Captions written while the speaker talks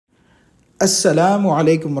Assalamu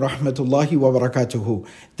alaikum wa rahmatullahi wa barakatuhu.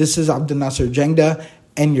 This is Abdul Nasser Jangda,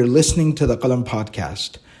 and you're listening to the Qalam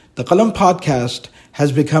Podcast. The Qalam Podcast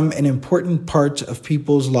has become an important part of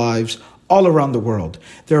people's lives all around the world.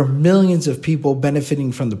 There are millions of people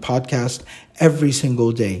benefiting from the podcast every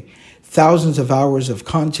single day. Thousands of hours of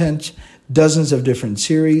content, dozens of different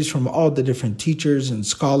series from all the different teachers and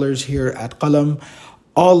scholars here at Qalam.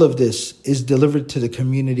 All of this is delivered to the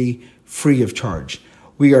community free of charge.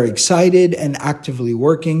 We are excited and actively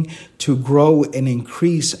working to grow and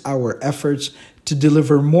increase our efforts to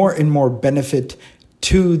deliver more and more benefit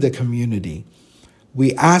to the community.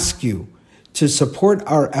 We ask you to support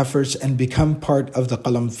our efforts and become part of the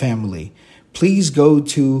Qalam family. Please go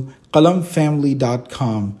to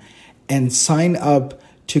qalamfamily.com and sign up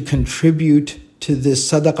to contribute to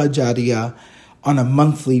this sadaqah jariyah on a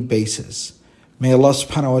monthly basis. May Allah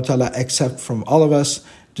subhanahu wa ta'ala accept from all of us.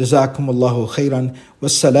 Jazakumullahu khairan.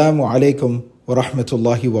 Wassalamu alaikum wa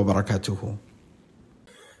rahmatullahi wa barakatuhu.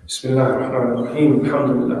 Bismillah ar-Rahman ar-Rahim.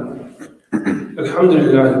 Alhamdulillah.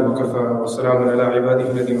 Alhamdulillah wa kafa wa salamun ala ibadihi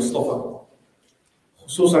alladhi mustafa.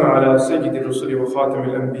 Khususan ala sayyidi al-rusuli wa khatam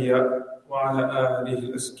al-anbiya wa ala alihi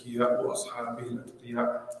al-azkiya wa ashabihi al-atqiya.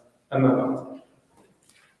 Amma ba'd.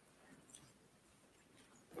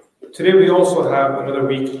 Today we also have another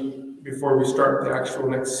week before we start the actual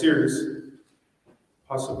next series.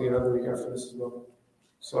 Possibly another week after this as well.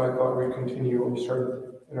 So I thought we'd continue what we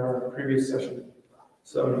started in our previous session.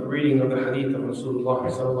 Some reading of the hadith of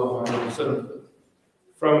Rasulullah sallallahu alaihi wasallam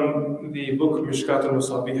from the book Mishkat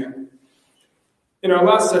al-Masabih. In our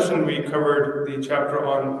last session, we covered the chapter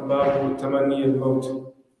on Babu Tamanni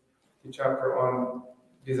al-Maut, the chapter on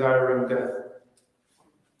desiring death.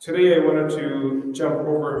 Today I wanted to jump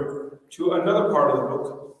over to another part of the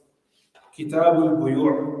book, Kitab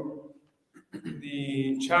al-Buyu',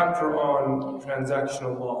 the chapter on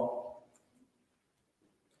transactional law.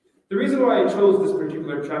 The reason why I chose this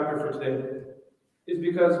particular chapter for today is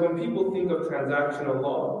because when people think of transactional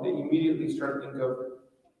law, they immediately start to think of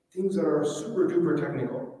things that are super duper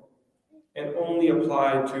technical and only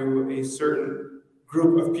apply to a certain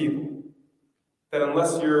group of people. That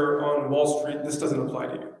unless you're on Wall Street, this doesn't apply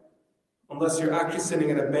to you. Unless you're actually sitting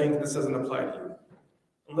in a bank, this doesn't apply to you.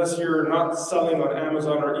 Unless you're not selling on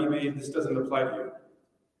Amazon or eBay, this doesn't apply to you.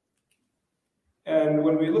 And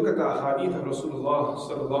when we look at the hadith of Rasulullah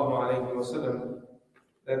sallallahu alaihi wasallam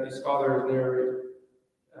that the scholars narrate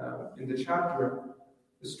in the chapter,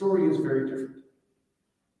 the story is very different.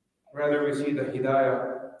 Rather, we see the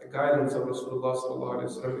hidayah, the guidance of Rasulullah sallallahu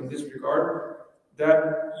alaihi wasallam in this regard,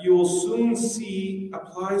 that you will soon see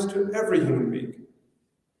applies to every human being.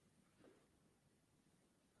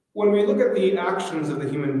 When we look at the actions of the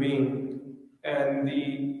human being and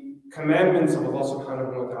the commandments of Allah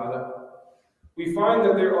subhanahu wa ta'ala, we find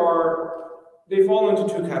that they fall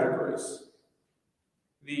into two categories.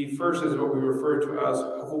 The first is what we refer to as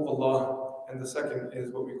huquq Allah, and the second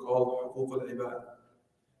is what we call huquq al-ibad.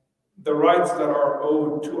 The rights that are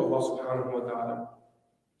owed to Allah subhanahu wa ta'ala.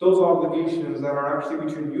 Those obligations that are actually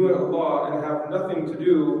between you and Allah and have nothing to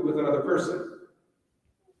do with another person.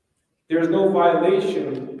 There is no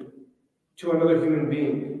violation to another human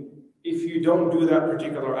being if you don't do that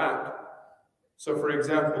particular act. So for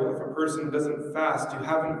example, if a person doesn't fast, you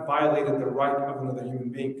haven't violated the right of another human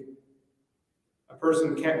being. A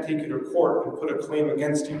person can't take you to court and put a claim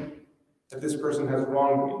against you that this person has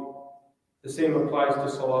wronged me. The same applies to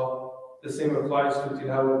salah, the same applies to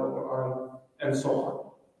tilawah of the Quran, and so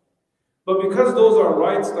on. But because those are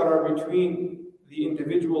rights that are between the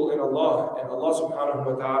individual and Allah subhanahu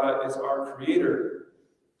wa ta'ala is our creator,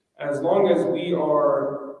 as long as we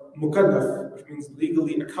are mukallaf, which means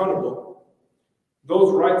legally accountable,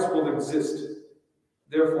 those rights will exist.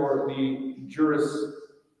 Therefore, the jurists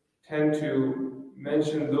tend to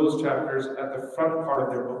mention those chapters at the front part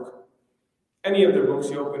of their book. Any of their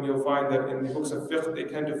books you open, you'll find that in the books of fiqh, they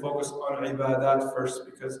tend to focus on ibadat first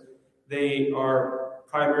because they are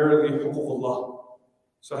primarily huququllah.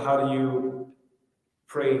 So how do you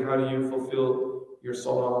pray? How do you fulfill your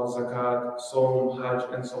salah, zakat, saum,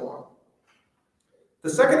 hajj, and so on?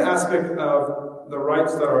 The second aspect of the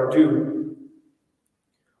rights that are due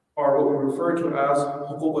are what we refer to as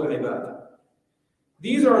huquq al-ibad.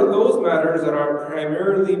 These are those matters that are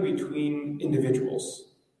primarily between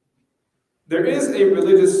individuals. There is a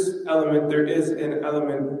religious element, there is an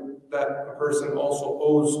element that a person also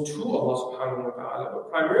owes to Allah subhanahu wa ta'ala,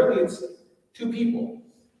 but primarily it's to people.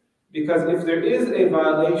 Because if there is a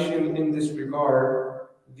violation in this regard,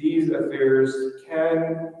 these affairs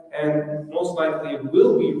can and most likely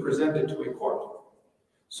will be presented to a court.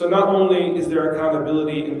 So not only is there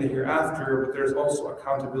accountability in the hereafter, but there's also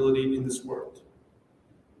accountability in this world.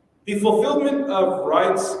 The fulfillment of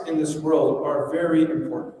rights in this world are very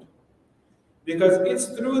important because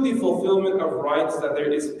it's through the fulfillment of rights that there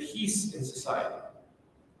is peace in society.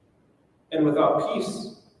 And without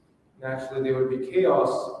peace, naturally there would be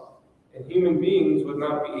chaos and human beings would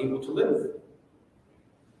not be able to live.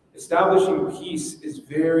 Establishing peace is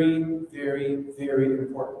very, very, very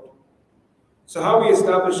important. So how we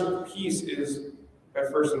establish peace is by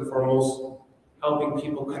first and foremost helping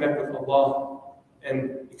people connect with Allah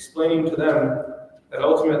and explaining to them that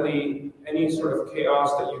ultimately any sort of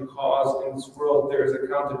chaos that you cause in this world, there is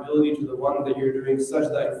accountability to the one that you're doing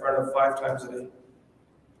sajda in front of 5 times a day.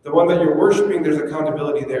 The one that you're worshiping, there's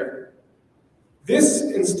accountability there. This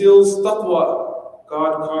instills taqwa,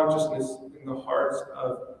 God consciousness, in the hearts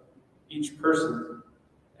of each person.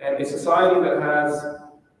 And a society that has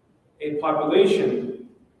a population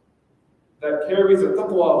that carries the taqwa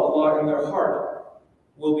of Allah in their heart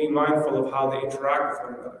will be mindful of how they interact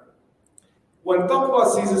with one another. When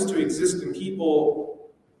taqwa ceases to exist and people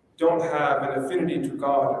don't have an affinity to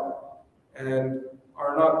God and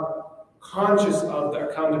are not conscious of the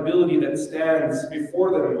accountability that stands before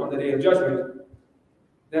them on the Day of Judgment,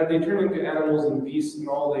 then they turn into animals and beasts, and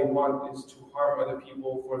all they want is to harm other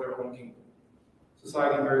people for their own gain.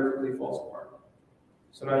 Society very quickly falls apart.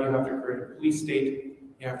 So now you have to create a police state,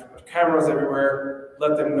 you have to put cameras everywhere,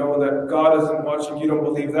 let them know that God isn't watching, you don't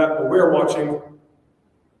believe that, but we're watching.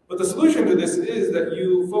 But the solution to this is that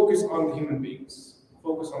you focus on the human beings,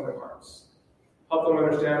 focus on their hearts. Help them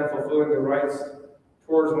understand fulfilling their rights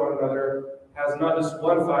towards one another has not just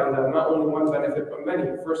one fa'idah, not only one benefit, but many.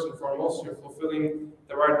 First and foremost, you're fulfilling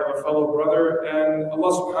the right of a fellow brother, and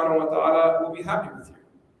Allah subhanahu wa ta'ala will be happy with you.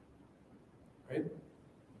 Right?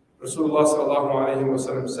 Rasulullah sallallahu alayhi wa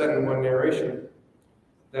sallam said in one narration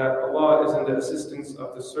that Allah is in the assistance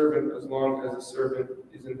of the servant as long as the servant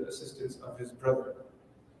is in the assistance of his brother.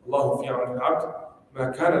 Allahu fi awni al-abd,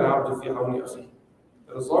 ma kana al-abdu fi awni akhihi.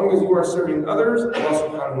 That as long as you are serving others, Allah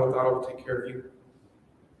subhanahu wa ta'ala will take care of you.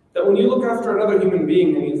 That when you look after another human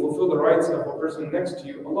being and you fulfill the rights of a person next to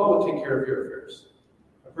you, Allah will take care of your affairs.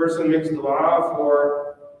 A person makes dua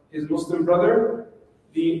for his Muslim brother,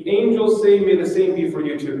 the angels say, may the same be for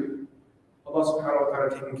you too. Allah subhanahu wa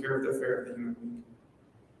ta'ala taking care of the affair of the human being.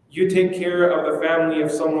 You take care of the family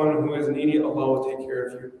of someone who is needy, Allah will take care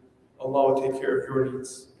of you. Allah will take care of your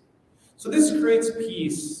needs. So this creates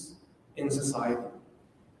peace in society.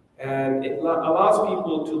 And it allows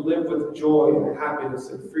people to live with joy and happiness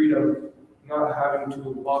and freedom, not having to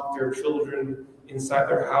lock their children inside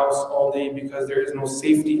their house all day because there is no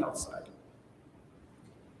safety outside.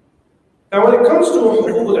 Now when it comes to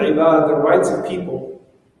huquq al-ibad, the rights of people,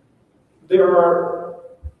 there are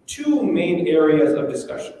 2 main areas of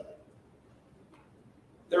discussion.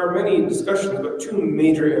 There are many discussions, but 2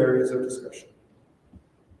 major areas of discussion.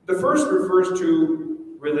 The first refers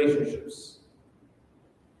to relationships.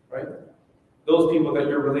 Right? Those people that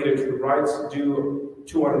you're related to, rights due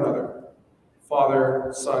to one another.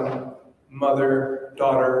 Father, son, mother,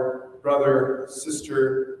 daughter, brother,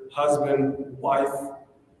 sister, husband, wife.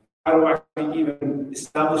 How do I even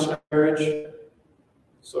establish a marriage?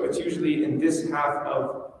 So it's usually in this half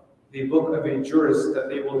of the book of a jurist that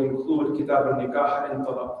they will include kitab al-nikah and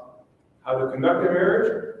talaq. How to conduct a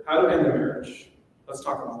marriage, how to end a marriage. Let's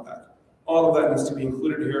talk about that. All of that needs to be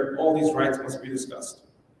included here. All these rights must be discussed.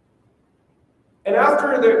 And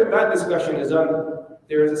after that discussion is done,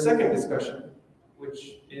 there is a second discussion, which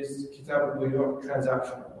is kitab al-buyu',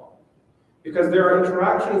 transactional law. Because there are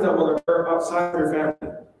interactions that will occur outside of your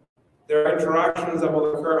family. There are interactions that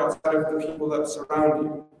will occur outside of the people that surround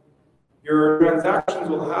you. Your transactions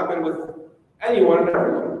will happen with anyone and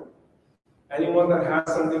everyone. Anyone that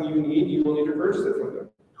has something you will need to purchase it from them.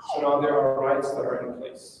 So now there are rights that are in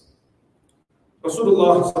place.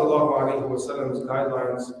 Rasulullah sallallahu alayhi wa sallam's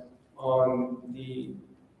guidelines on the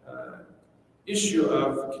issue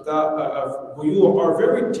of buyu' are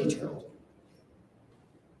very detailed.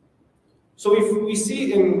 So if we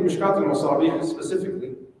see in Mishkat al-Masabih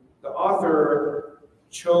specifically, the author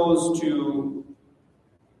chose to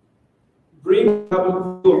bring Kitab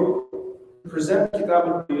al-Buyu', present Kitab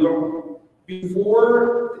al-Buyu'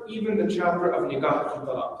 before even the chapter of Nikah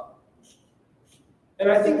al-Talaq.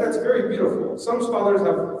 And I think that's very beautiful. Some scholars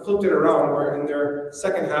have flipped it around where in their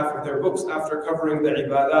second half of their books, after covering the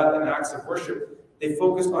ibadat and acts of worship, they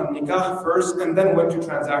focused on nikah first and then went to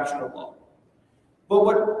transactional law. But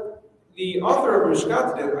what the author of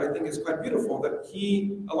Mishkat did, I think, is quite beautiful, that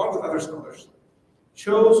he, along with other scholars,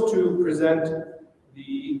 chose to present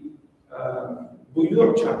the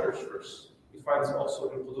buyu' chapters first. He You find this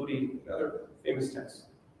also in Quduri, another famous text.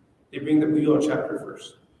 They bring the Buyur chapter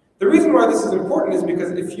first. The reason why this is important is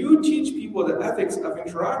because if you teach people the ethics of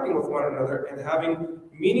interacting with one another and having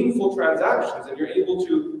meaningful transactions, and you're able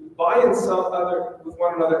to buy and sell with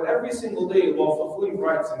one another every single day while fulfilling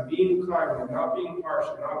rights and being kind and not being harsh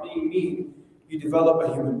and not being mean, you develop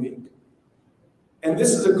a human being. And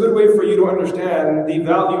this is a good way for you to understand the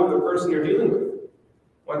value of the person you're dealing with.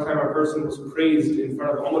 One time a person was praised in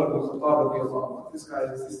front of Umar ibn Khattab, this guy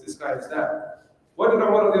is this, this guy is that. What did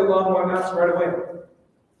Umar ask right away?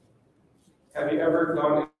 Have you ever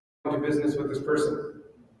gone into business with this person?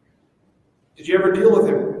 Did you ever deal with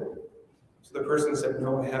him? So the person said,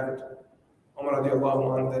 no, I haven't.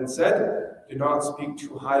 Umar then said, do not speak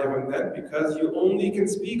too high of him then, because you only can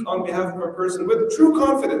speak on behalf of a person with true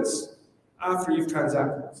confidence after you've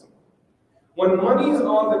transacted with someone. When money is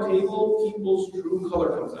on the table, people's true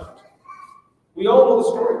color comes out. We all know the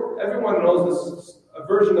story. Everyone knows this, a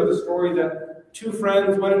version of the story that two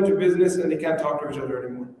friends went into business and they can't talk to each other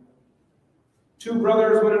anymore. Two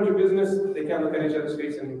brothers went into business, they can't look at each other's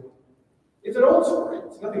face anymore. It's an old story,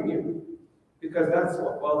 it's nothing new. Because that's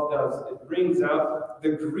what wealth does. It brings out the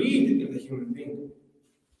greed in the human being.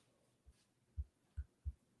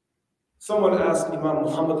 Someone asked Imam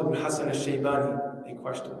Muhammad ibn Hassan al-Shaybani a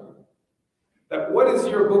question. That what is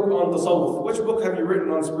your book on tasawwuf? Which book have you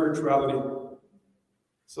written on spirituality?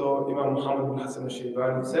 So Imam Muhammad ibn Hassan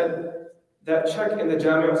al-Shaybani said, that check in the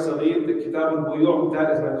Jami' al-Saghir, the Kitab al-Buyur,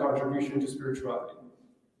 that is my contribution to spirituality.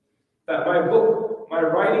 That my book, my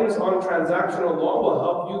writings on transactional law will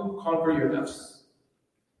help you conquer your nafs.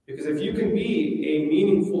 Because if you can be a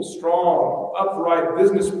meaningful, strong, upright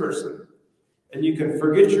business person, and you can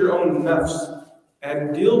forget your own nafs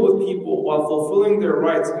and deal with people while fulfilling their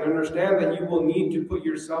rights and understand that you will need to put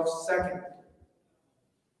yourself second,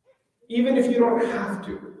 even if you don't have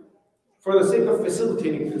to, for the sake of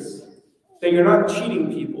facilitating this, then you're not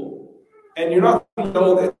cheating people, and you're not thinking,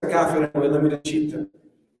 oh, it's a kafir anyway, let me just cheat them.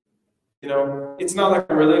 You know, it's not like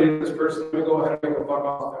I'm related to this person, let me go ahead and make a buck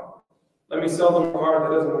off them. Let me sell them a car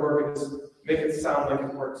that doesn't work and just make it sound like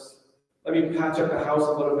it works. Let me patch up the house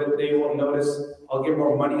a little bit, they won't notice, I'll get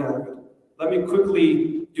more money out of it. Let me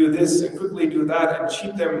quickly do this and quickly do that and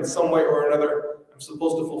cheat them in some way or another. I'm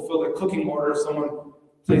supposed to fulfill a cooking order, someone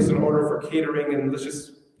placed an order for catering, and let's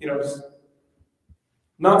just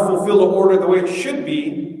not fulfill the order the way it should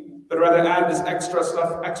be, but rather add this extra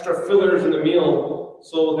stuff, extra fillers in the meal,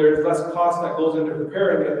 so there's less cost that goes into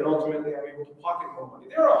preparing it, and ultimately I'm able to pocket more money.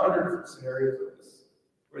 There are 100 different scenarios of this,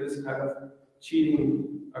 where this kind of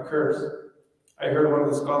cheating occurs. I heard one of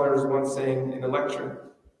the scholars once saying in a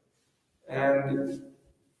lecture, and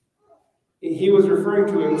he was referring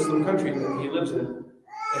to a Muslim country that he lives in,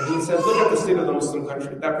 and he said, look at the state of the Muslim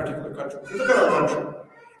country, that particular country. Look at our country.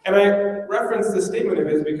 And I referenced this statement of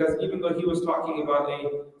his because even though he was talking about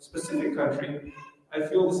a specific country, I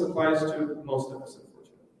feel this applies to most of us,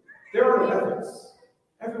 unfortunately. There are no ethics.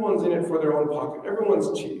 Everyone's in it for their own pocket.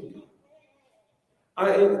 Everyone's cheating.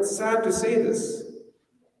 It's sad to say this.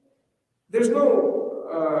 There's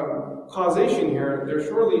no causation here. There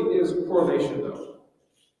surely is correlation, though.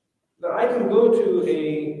 That I can go to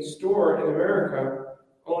a store in America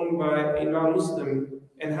owned by a non-Muslim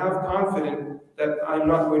and have confidence that I'm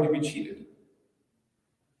not going to be cheated.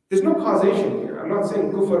 There's no causation here. I'm not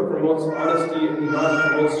saying kufr promotes honesty and iman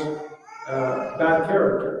promotes bad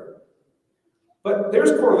character. But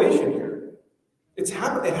there's correlation here. It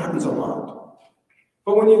happens a lot.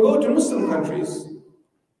 But when you go to Muslim countries,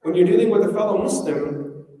 when you're dealing with a fellow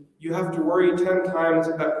Muslim, you have to worry 10 times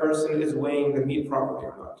if that person is weighing the meat properly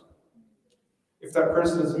or not. If that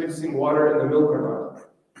person is mixing water in the milk or not.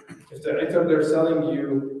 If the itar they're selling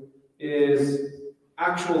you is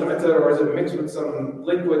actual itar, or is it mixed with some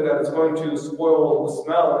liquid that is going to spoil the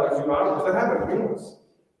smell of that happened to me once.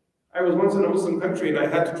 I was once in a Muslim country and I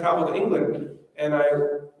had to travel to England and I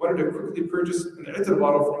wanted to quickly purchase an itar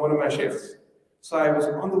bottle from one of my sheikhs. So I was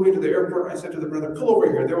on the way to the airport, I said to the brother, pull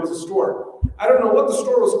over here, there was a store. I don't know what the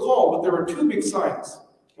store was called, but there were two big signs.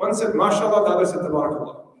 One said, MashaAllah, the other said,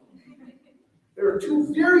 Tabarakallah. There were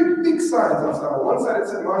two very big signs outside. On one side it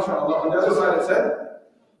said, MashaAllah, on the other side it said,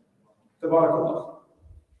 Tabarakallah.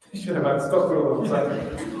 You should have had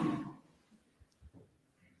astaghfirullah.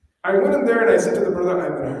 I went in there and I said to the brother,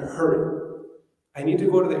 I'm in a hurry. I need to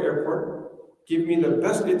go to the airport. Give me the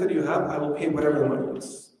best rate that you have, I will pay whatever the money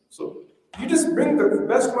is. So you just bring the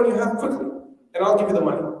best one you have quickly, and I'll give you the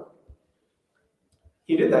money.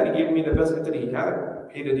 He did that. He gave me the best rate that he had.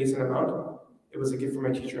 I paid a decent amount. It was a gift from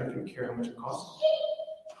my teacher. I didn't care how much it cost.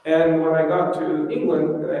 And when I got to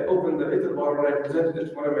England and I opened the itar bottle and I presented it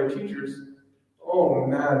to one of my teachers, oh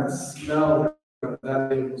man, the smell that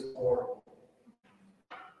thing was horrible.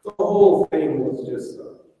 The whole thing was just,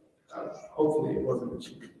 hopefully it wasn't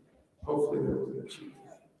achieved. Hopefully there wasn't achieved.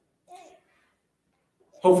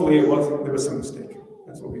 Hopefully there was some mistake.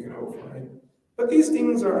 That's what we can hope for, right? But these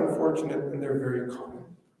things are unfortunate and they're very common.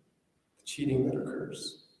 The cheating that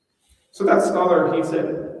occurs. So that scholar, he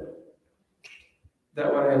said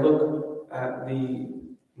that when I look at the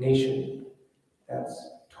nation that's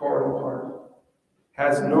torn apart,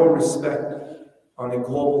 has no respect on a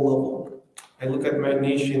global level, I look at my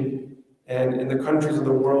nation and in the countries of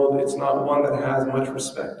the world, it's not one that has much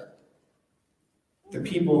respect. The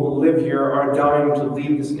people who live here are dying to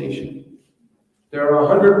leave this nation. There are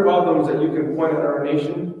 100 problems that you can point at our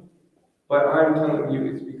nation, but I'm telling you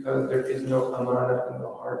it's because there is no amana in the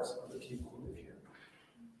hearts of the people who live here.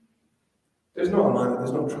 There's no amana,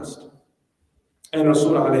 there's no trust. And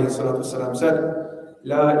Rasul alayhi salatu wasalam said,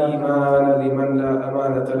 La imana liman la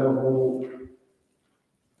amanata lahu.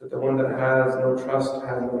 That the one that has no trust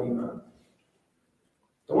has no iman.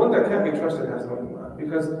 The one that can't be trusted has no iman.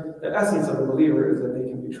 Because the essence of a believer is that they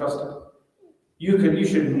can be trusted. You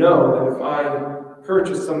should know that if I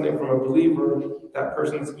purchase something from a believer, that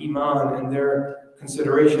person's iman and their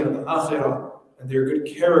consideration of the akhirah and their good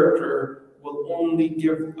character will only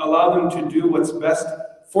allow them to do what's best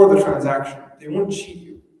for the transaction. They won't cheat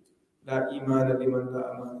you. La imana liman la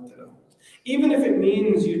amanata lahu. Even if it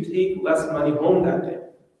means you take less money home that day.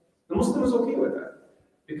 The Muslim is okay with that.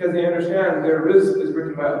 Because they understand their rizq is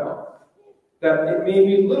written by Allah. That it may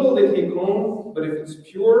be little they take home, but if it's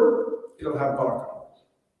pure, it'll have barakah.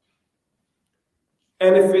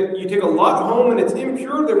 And if you take a lot home and it's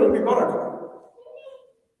impure, there won't be barakah.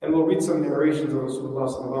 And we'll read some narrations of Rasulullah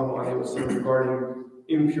sallallahu alaihi wasallam regarding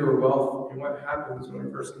impure wealth and what happens when a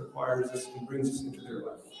person acquires this and brings this into their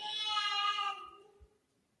life.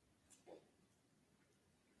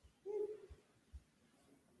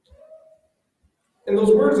 And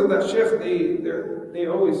those words of that sheikh, they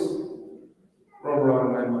always roam around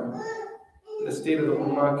in my mind. The state of the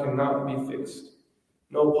ummah cannot be fixed.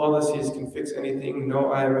 No policies can fix anything. No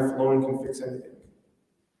IMF loan can fix anything.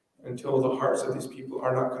 Until the hearts of these people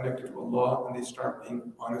are not connected to Allah and they start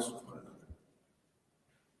being honest with one another.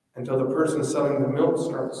 Until the person selling the milk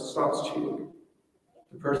stops cheating.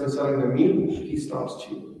 The person selling the meat, he stops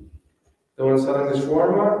cheating. The one selling the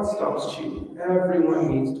shawarma stops cheating. Everyone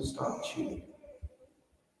needs to stop cheating.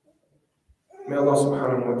 May Allah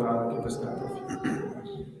subhanahu wa ta'ala give us that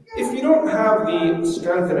tawfiq. If you don't have the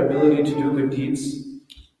strength and ability to do good deeds,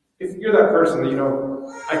 if you're that person that,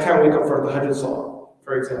 I can't wake up for the Hajj Salah,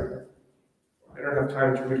 for example. I don't have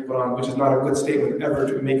time to read Quran, which is not a good statement ever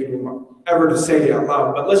to say out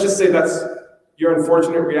loud. But let's just say that's your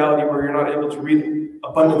unfortunate reality where you're not able to read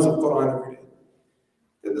abundance of Quran every day.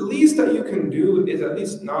 The least that you can do is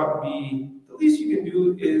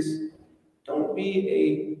don't be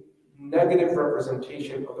a negative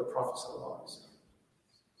representation of the Prophet ﷺ.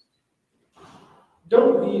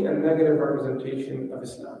 Don't be a negative representation of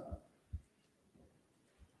Islam.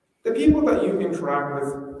 The people that you interact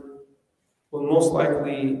with will most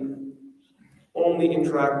likely only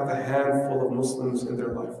interact with a handful of Muslims in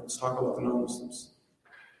their life. Let's talk about the non-Muslims.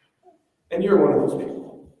 And you're one of those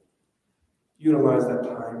people. Utilize that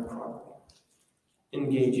time properly.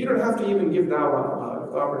 Engage. You don't have to even give da'wah out loud.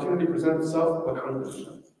 If the opportunity presents itself,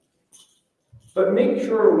 alhamdulillah. But make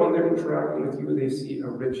sure when they're interacting with you, they see a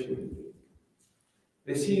rich human being.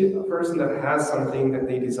 They see a person that has something that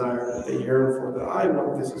they desire, that they yearn for, that I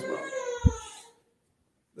want this as well.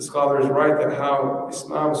 The scholars write that how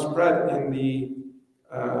Islam spread in the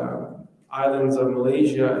islands of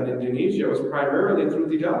Malaysia and Indonesia was primarily through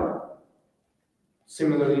tijara.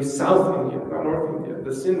 Similarly, South India, not North India.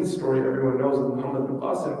 The Sindh story everyone knows of Muhammad bin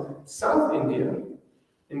Qasim. South India,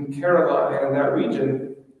 in Kerala and that region,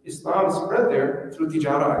 Islam spread there through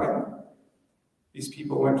tijara again. These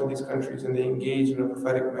people went to these countries and they engaged in a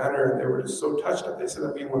prophetic manner, and they were just so touched that they said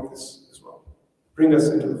that we want this as well. Bring us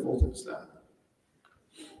into the fold of Islam.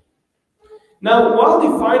 Now, while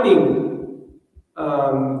defining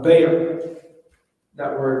bay',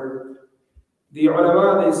 that word, the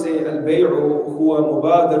ulama, they say, al-bay'u huwa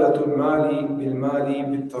mubadalatul mali bil mali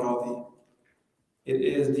bil taradi. It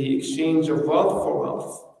is the exchange of wealth for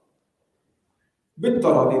wealth. Bil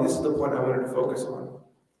taradi, this is the point I wanted to focus on.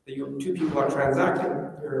 That two people are transacting,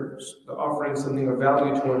 they're offering something of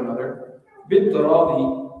value to one another. Bil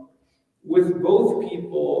taradi, with both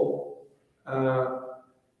people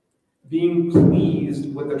being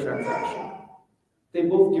pleased with the transaction. They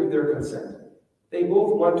both give their consent. They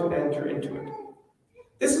both want to enter into it.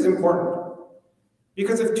 This is important.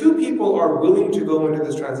 Because if two people are willing to go into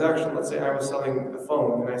this transaction, let's say I was selling a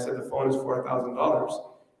phone and I said the phone is for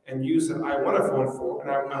 $1,000, and you said I want a phone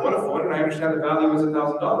and I understand the value is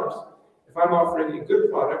 $1,000. If I'm offering a good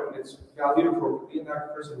product and it's valued appropriately, and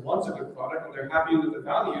that person wants a good product and they're happy with the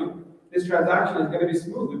value, this transaction is going to be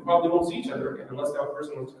smooth. We probably won't see each other again unless that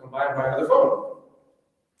person wants to come by and buy another phone.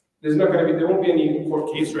 There won't be any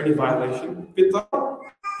court case or any violation.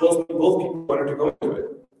 Both people wanted to go into it.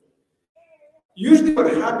 Usually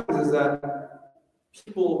what happens is that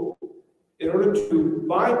people, in order to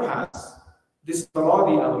bypass this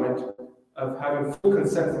saladi element of having full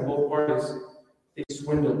consent from both parties, they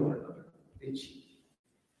swindle one another. They cheat.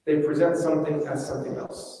 They present something as something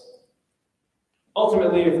else.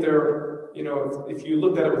 Ultimately, if you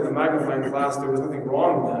looked at it with a magnifying glass, there was nothing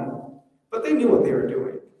wrong with them, but they knew what they were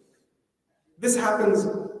doing. This happens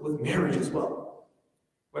with marriage as well.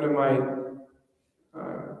 One of my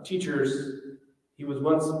teachers, he was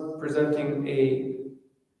once presenting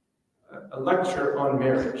a lecture on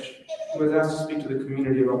marriage. He was asked to speak to the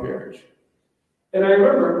community about marriage. And I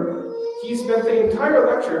remember he spent the entire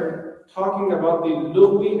lecture talking about the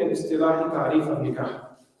lugwi and istilahi ta'rif of nikah.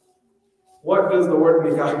 What does the word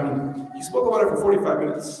nikah mean? He spoke about it for 45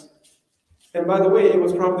 minutes. And by the way, it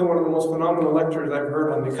was probably one of the most phenomenal lectures I've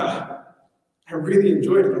heard on nikah. I really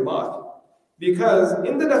enjoyed it a lot. Because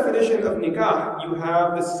in the definition of nikah, you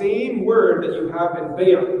have the same word that you have in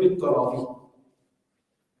bay' bit-taradi.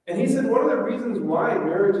 And he said one of the reasons why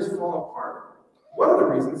marriages fall apart, one of the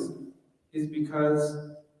reasons, is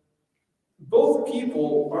because both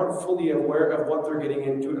people aren't fully aware of what they're getting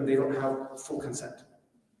into and they don't have full consent.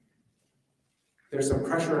 There's some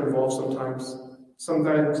pressure involved sometimes.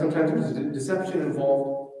 Sometimes there's deception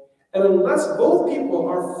involved. And unless both people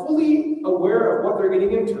are fully aware of what they're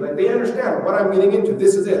getting into, like they understand what I'm getting into,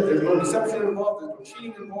 this is it. There's no deception involved, there's no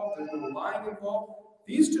cheating involved, there's no lying involved.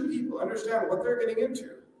 These two people understand what they're getting into.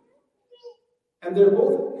 And they're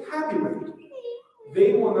both happy with it.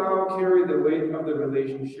 They will now carry the weight of the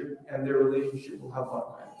relationship, and their relationship will have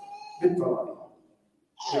barakah.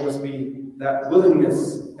 There must be that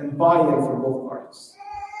willingness and buy-in from both parties.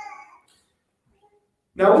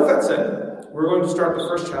 Now, with that said, we're going to start the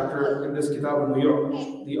first chapter in this Kitab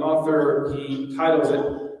al-Buyu'. The author, he titles it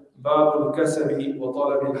Bab al-Kasabi wa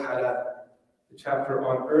Talab al-Halal, the chapter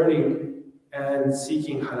on earning and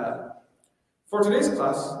seeking halal. For today's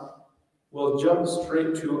class, we'll jump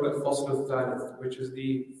straight to al-Fasl al-Thalith, which is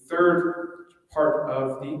the third part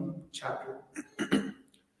of the chapter.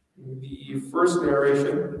 The first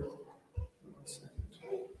narration.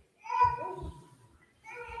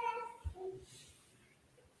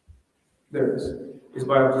 There it is. It's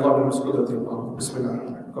by Abdullah ibn Mas'ud.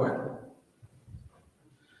 Bismillah. Go ahead.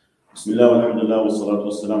 بسم الله والحمد لله والصلاة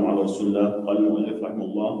والسلام على رسول الله. قال المؤلف رحمه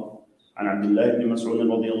الله عن عبد الله بن مسعود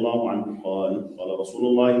رضي الله عنه قال رسول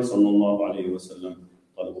الله صلى الله عليه وسلم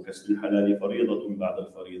طلب كسب الحلال فريضة بعد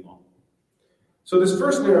الفريضة. So this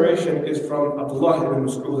first narration is from Abdullah ibn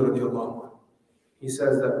Mas'ud radiallahu anhu. He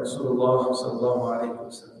says that Rasulullah sallallahu alayhi wa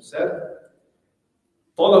sallam said,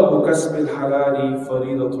 طلب كسب الحلال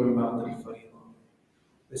فريضة بعد الفريضة.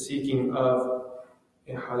 The seeking of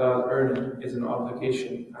a halal earning is an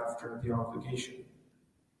obligation after the obligation.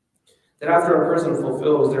 That after a person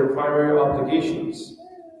fulfills their primary obligations,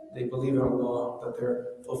 they believe in Allah, that they're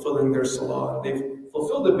fulfilling their salah, they've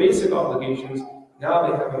fulfilled the basic obligations, now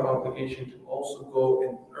they have an obligation to also go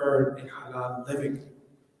and earn a halal living.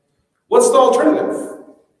 What's the alternative?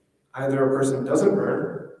 Either a person doesn't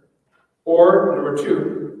earn, or number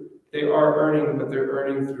two, they are earning, but they're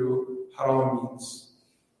earning through haram means.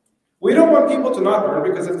 We don't want people to not earn,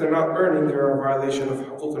 because if they're not earning, they're a violation of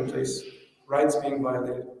huquq in place, rights being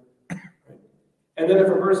violated. And then if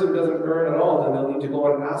a person doesn't earn at all, then they'll need to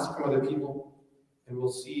go and ask from other people. And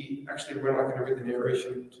we'll see, actually we're not going to read the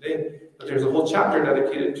narration today, but there's a whole chapter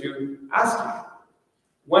dedicated to asking.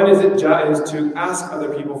 When is it jaiz to ask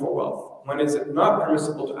other people for wealth? When is it not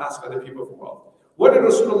permissible to ask other people for wealth? What did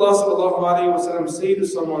Rasulullah sallallahu alaihi wasallam say to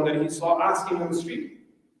someone that he saw asking in the street?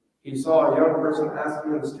 He saw a young person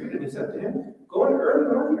asking in the street, and he said to him, go and earn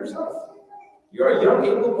the money yourself. You're a young,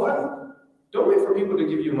 able-bodied. Don't wait for people to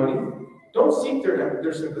give you money. Don't seek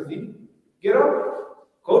their sympathy. Get up.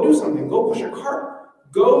 Go do something. Go push a cart.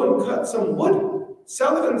 Go and cut some wood.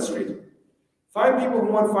 Sell it in the street. Find people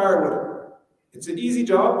who want firewood. It's an easy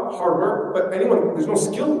job, hard work, but there's no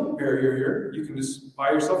skill barrier here. You can just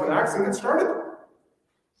buy yourself an axe and get started.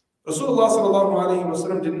 Rasulullah sallallahu alaihi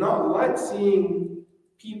wasallam did not like seeing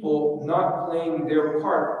people not playing their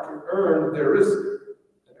part to earn their rizq.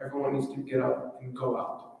 Everyone needs to get up and go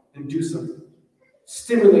out and do something.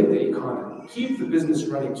 Stimulate the economy. Keep the business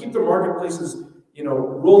running. Keep the marketplaces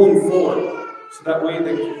rolling forward. So that way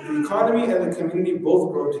the economy and the community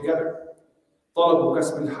both grow together. طلب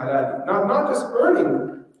كسب الحلال. Not just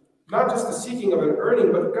earning, not just the seeking of an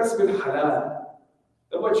earning, but كسب الحلال.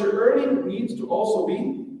 That what you're earning needs to also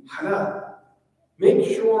be halal. Make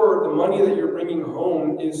sure the money that you're bringing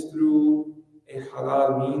home is through a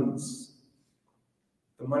halal means.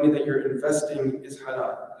 The money that you're investing is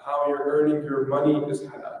halal. How you're earning your money is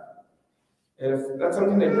halal. And if that's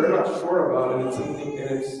something that you're not sure about, and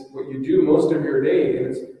it's what you do most of your day, and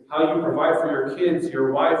it's how you provide for your kids,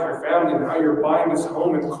 your wife, your family, and how you're buying this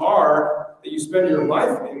home and car that you spend your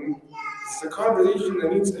life in, it's a conversation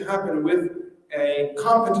that needs to happen with a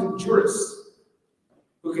competent jurist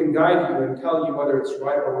who can guide you and tell you whether it's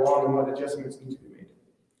right or wrong and what adjustments need to be made.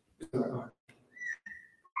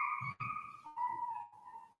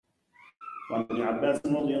 وعن ابن عباس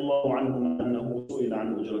رضي الله عنهما أنه سئل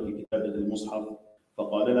عن أجرة كتابة المصحف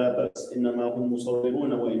فقال لا بأس إنما هم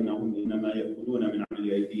مصورون وإنهم إنما يأكلون من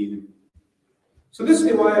عمل أيديهم. So this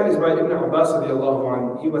riwayah is by Ibn Abbas radiallahu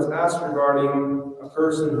anhu. He was asked regarding a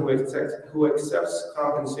person who accepts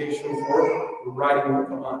compensation for writing the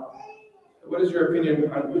Quran. What is your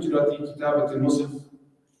opinion on Ujrati Kitabat al-Musaf?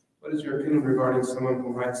 What is your opinion regarding someone who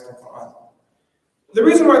writes the Quran? The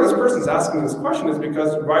reason why this person is asking this question is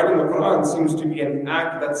because writing the Quran seems to be an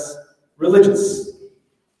act that's religious.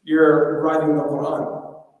 You're writing the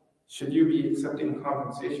Quran. Should you be accepting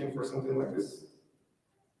compensation for something like this?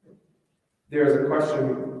 There is a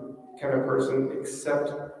question, can a person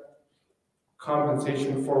accept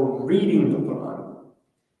compensation for reading the Quran?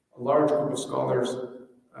 A large group of scholars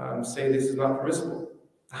say this is not permissible.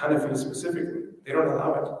 The Hanafis specifically, they don't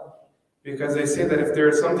allow it. Because they say that if there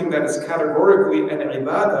is something that is categorically an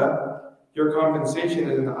ibadah, your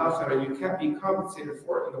compensation is in the akhirah, you can't be compensated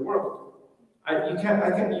for it in the world. I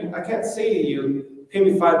can't say to you, pay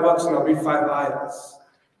me $5 and I'll read 5 ayahs.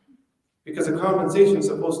 Because the compensation is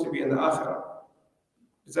supposed to be in the akhirah.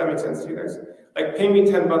 Does that make sense to you guys? Like, pay me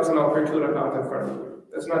 $10 and I'll pray 2 rakat in front of you.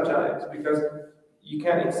 That's not jaiz, because you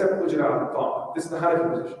can't accept ujra al-ta'ah. This is the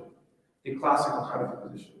Hanafi position, the classical Hanafi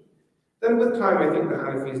position. Then with time, I think the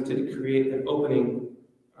Hanafis did create an opening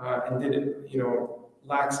and did,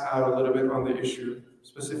 lax out a little bit on the issue,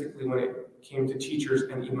 specifically when it came to teachers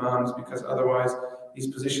and imams, because otherwise these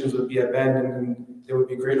positions would be abandoned and there would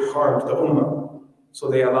be great harm to the ummah. So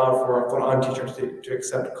they allow for Quran teachers to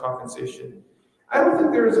accept compensation. I don't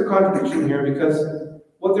think there is a contradiction here, because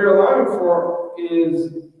what they're allowing for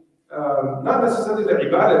is not necessarily the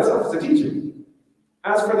ibadah itself, it's the teaching.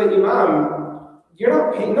 As for the imam, you're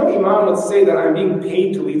not paid. No imam would say that I'm being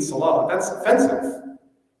paid to lead salah. That's offensive.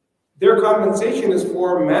 Their compensation is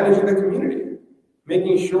for managing the community,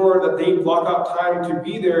 making sure that they block out time to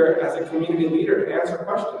be there as a community leader to answer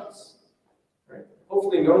questions. Right?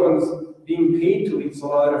 Hopefully no one's being paid to lead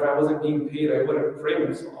salah, and if I wasn't being paid, I wouldn't pray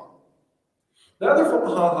in salah. The other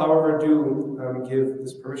fuqaha, however, do give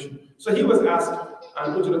this permission. So he was asked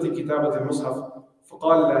on Ujrati Kitabat al-Mushaf, فَقَالَ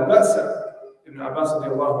لَا بَأْسَ. Ibn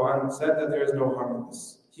Abbas said that there is no harm in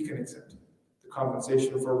this. He can accept the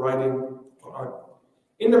compensation for writing the Quran.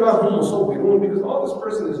 إِنَّمَا هُمْ مُصَوِّرُونَ, because all this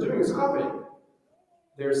person is doing is copying.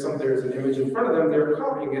 There's an image in front of them, they're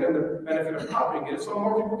copying it, and the benefit of copying it is so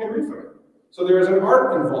more people can read from it. So there is an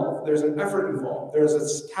art involved, there's an effort involved, there's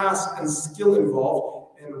a task and skill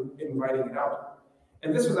involved in writing it out.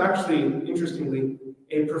 And this was actually, interestingly,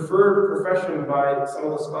 a preferred profession by some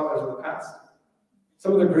of the scholars of the past.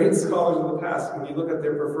 Some of the great scholars of the past, when you look at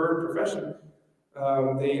their preferred profession,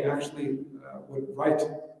 they actually would write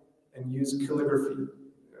and use calligraphy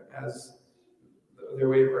as their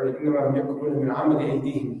way of earning.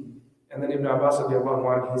 And then Ibn Abbas,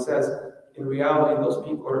 he says, in reality, those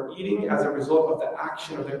people are eating as a result of the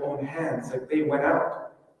action of their own hands. Like, they went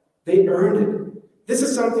out. They earned it. This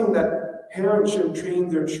is something that parents should train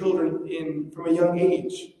their children in from a young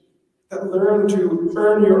age, that learn to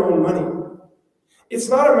earn your own money. It's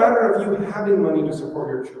not a matter of you having money to support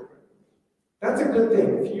your children. That's a good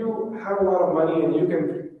thing. If you have a lot of money and you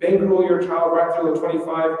can bankroll your child right through the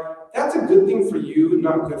 25, that's a good thing for you,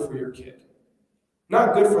 not good for your kid.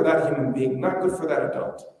 Not good for that human being, not good for that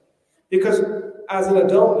adult. Because as an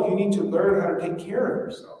adult, you need to learn how to take care of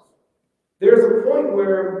yourself. There's a point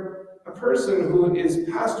where a person who is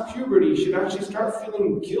past puberty should actually start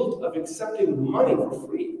feeling guilt of accepting money for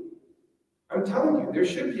free. I'm telling you, there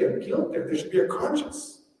should be a guilt there. There should be a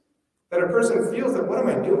conscience that a person feels that, what am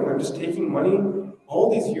I doing? I'm just taking money all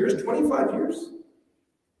these years, 25 years.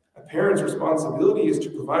 A parent's responsibility is to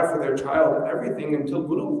provide for their child everything until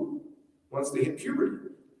bulugh, once they hit puberty.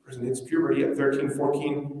 A person hits puberty at 13,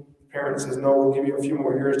 14. The parent says, no, we'll give you a few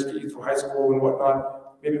more years to get you through high school and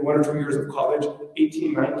whatnot. maybe 1 or 2 years of college,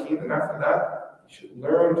 18, 19, and after that, you should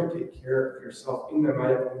learn to take care of yourself.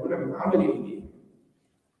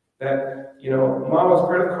 That, mama's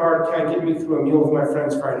credit card can't get me through a meal with my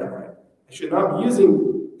friends Friday night. I should not be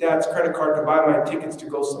using dad's credit card to buy my tickets to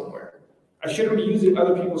go somewhere. I shouldn't be using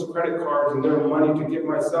other people's credit cards and their money to get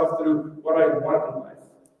myself through what I want in life.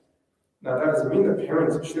 Now, that doesn't mean that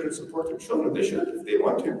parents shouldn't support their children. They should if they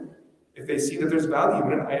want to. If they see that there's value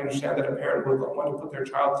in it, I understand that a parent would want to put their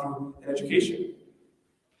child through an education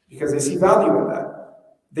because they see value in that.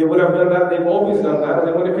 They would have done that, they've always done that, and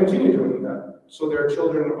they want to continue doing that. So their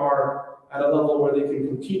children are at a level where they can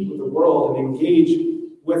compete with the world and engage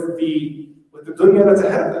with the dunya that's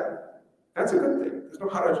ahead of them. That's a good thing. There's no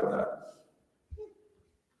haraj in that.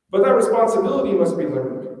 But that responsibility must be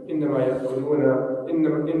learned.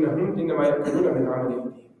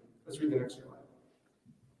 Let's read the next one.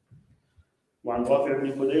 وعن رافع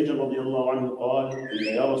بن خديج رضي الله عنه قال: قيل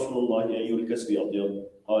يا رسول الله أي الكسب أطيب؟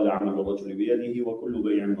 قال عمل الرجل بيده وكل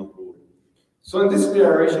بيع مبرور. So in this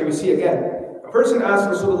narration we see again, a person asks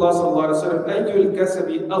Rasulullah sallallahu alaihi wasallam, أي الكسب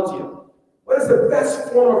أطيب? What is the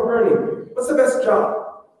best form of earning? What's the best job?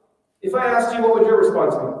 If I asked you, what would your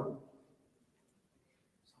response be?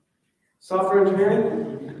 Software engineering?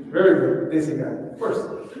 Very good. Desi guy. Of course.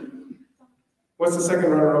 What's the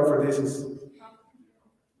second runner-up for Desis?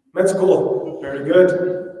 Med school. Very good.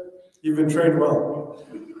 You've been trained well.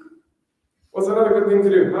 What's another good thing to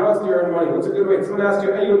do? How else do you earn money? What's a good way? Someone asks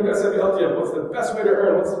you, what's the best way to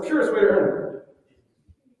earn? What's the purest way to earn?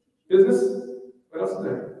 Business? What else is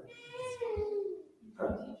there?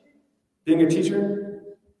 Huh? Being a teacher?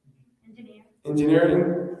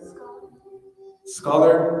 Engineering?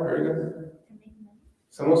 Scholar? Very good.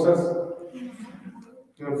 Samosas?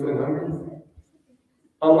 Anyone feeling hungry?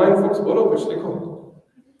 Online folks, which they call?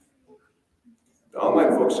 The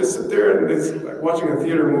online folks just sit there and it's like watching a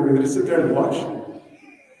theater movie. They just sit there and watch.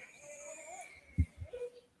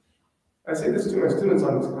 I say this to my students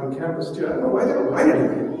on campus too. I don't know why they don't write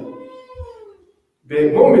anything.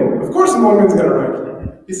 Big Momin. Of course Momin's going to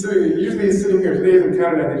write. Usually he's sitting here. Today he's in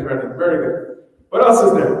Canada and he's writing. Very good. What else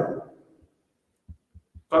is there?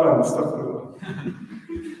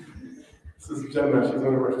 This is Jannah. She's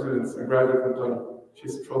one of our students, a graduate from Jannah.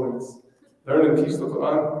 She's trolling us. Learn and teach the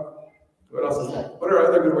Quran. What else is there? What are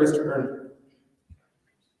other good ways to earn?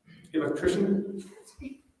 Electrician?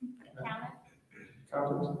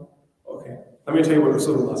 Accountant? Okay. Let me tell you what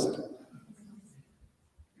Rasulullah said.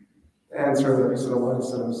 The answer of Nabi Sallallahu Alaihi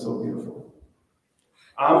Wasallam is so beautiful.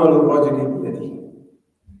 Amal rajuli biyadihi.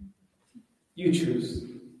 You choose.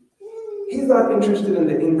 He's not interested in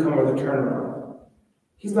the income or the turnaround.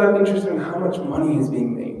 He's not interested in how much money is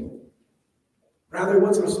being made. Rather,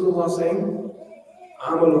 what's Rasulullah saying?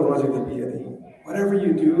 Whatever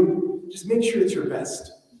you do, just make sure it's your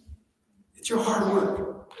best. It's your hard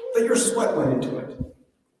work. That your sweat went into it.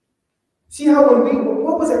 See how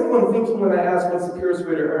what was everyone thinking when I asked what's the purest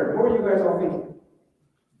way to earn? What were you guys all thinking?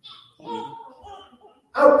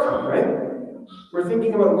 Outcome, right? We're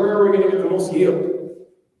thinking about where are we going to get the most yield.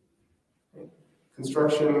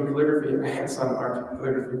 Construction, calligraphy, hands on art,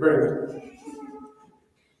 calligraphy, very good.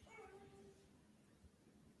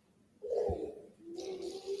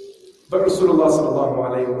 But Rasulullah sallallahu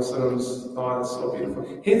alayhi wa sallam's thought is so beautiful.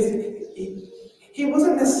 He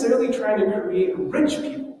wasn't necessarily trying to create rich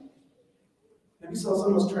people. Nabi sallallahu alayhi wa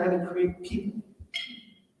sallam was trying to create people.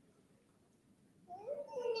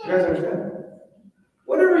 You guys understand?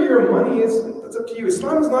 Whatever your money is, that's up to you.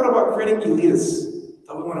 Islam is not about creating elites.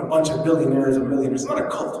 That we want a bunch of billionaires and millionaires. It's not a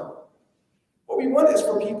cult. What we want is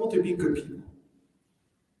for people to be good people.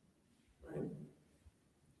 Right?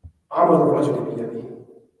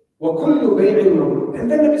 And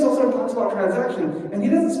then Nabi Sallallahu Alaihi Wasallam talks about transaction, and he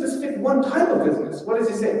doesn't specify one type of business. What does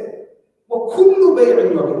he say?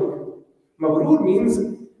 Mabrur means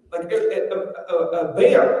like a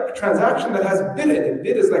bay'ah, a transaction that has bid in it.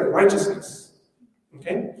 Bid is like righteousness.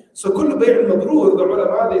 Okay? So kullu bay'in mabrur, the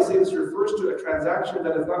ulama, they say this refers to a transaction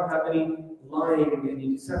that does not have any lying, any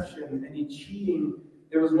deception, any cheating.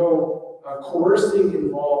 There was no coercing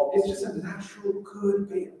involved. It's just a natural good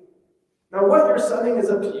bay'ah. Now what you're selling is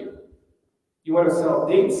up to you. You want to sell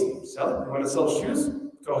dates? Sell it. You want to sell shoes?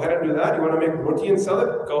 Go ahead and do that. You want to make roti and sell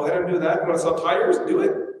it? Go ahead and do that. You want to sell tires? Do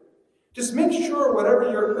it. Just make sure whatever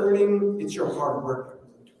you're earning, it's your hard work that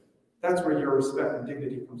goes into it. That's where your respect and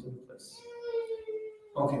dignity comes into place.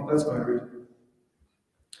 Okay, let's go ahead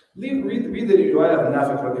and read. Read the riwayah of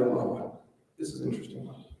Nafi' radiallahu anhu. This is interesting.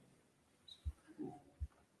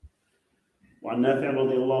 وعن نافع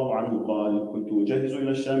رضي الله عنه قال كنت أجهز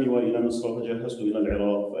إلى الشام وإلى مصر فجهزت إلى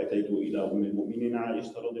العراق فأتيت إلى أم المؤمنين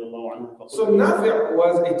عائشة رضي الله عنها فقلت. So Nafi'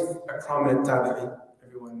 was a prominent tabi'i.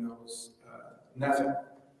 Everyone knows Nafi',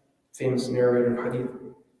 famous narrator of hadith.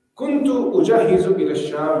 كنت أجهز إلى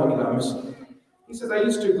الشام وإلى مصر. He says, I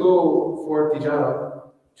used to go for tijara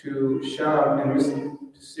to Sham and Misr,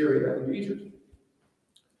 to Syria and Egypt.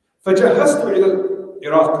 فجهزت إلى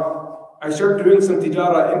العراق. I started doing some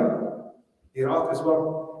tijara in Iraq as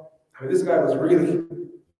well. I mean, this guy was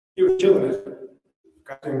he was killing it.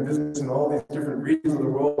 Got doing business in all these different regions of the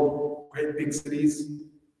world, great big cities.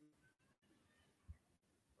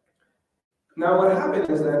 Now what happened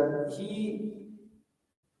is that he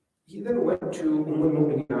then went to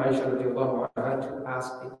al-Mu'minin Aisha radiallahu anha to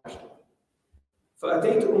ask a question.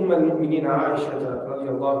 فأتيت المؤمنين عائشة رضي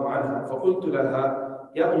الله عنها فقلت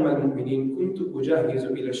لها يا المؤمنين كنت أجهز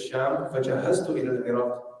إلى الشام فجهزت إلى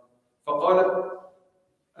العراق فقالت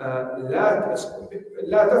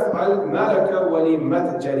لا تفعل مالك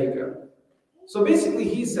ولمتجرك. So basically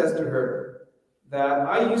he says to her that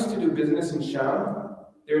I used to do business in Sham.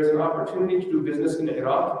 There's an opportunity to do business in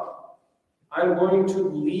Iraq. I'm going to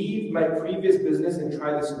leave my previous business and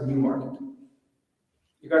try this new market.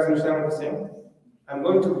 You guys understand what I'm saying? I'm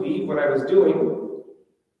going to leave what I was doing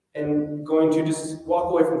and going to just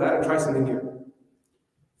walk away from that and try something new.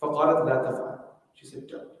 فقالت لا تفعل. She said,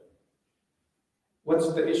 don't.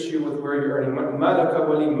 What's the issue with where you're earning money? مالك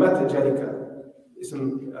ولمتجرك.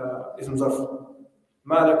 اسم ظرف.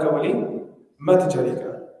 مالك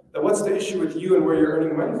ولمتجرك. What's the issue with you and where you're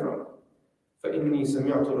earning money from? فإني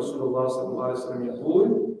سمعت رسول الله صلى الله عليه وسلم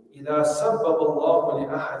يقول إذا سبب الله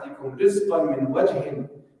لأحدكم رزقا من وجه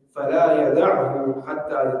فلا يدعه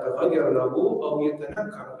حتى يتغير له أو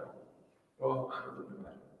يتنكر له.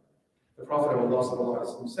 The Prophet of Allah صلى الله عليه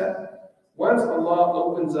وسلم said, once Allah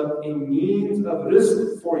opens up a means of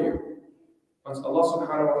rizq for you, once Allah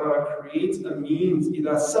subhanahu wa ta'ala creates a means,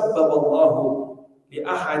 إذا سبب الله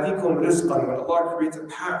لأحدكم رزقا, when Allah creates a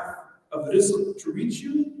path of rizq to reach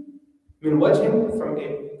you, من وجه, from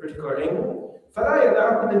a particular angle, فلا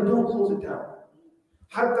يدعه, then don't close it down.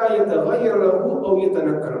 حتى يتغير له أو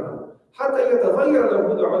يتنكر له. حتى يتغير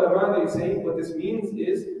له, the ulama, they say what this means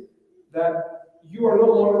is that you are no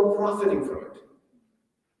longer profiting from it.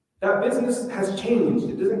 That business has changed.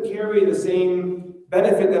 It doesn't carry the same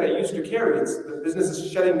benefit that it used to carry. The business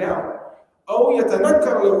is shutting down. أو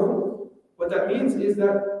يتنكر له, what that means is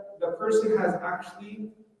that the person has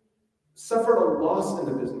actually suffered a loss in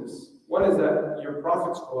the business. One is that your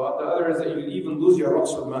profits go up. The other is that you even lose your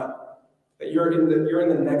rasul mal. That you're in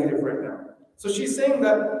the negative right now. So she's saying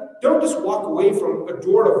that don't just walk away from a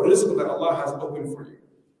door of rizq that Allah has opened for you.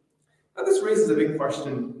 Now this raises a big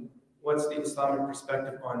question. What's the Islamic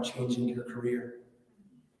perspective on changing your career?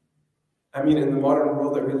 I mean, in the modern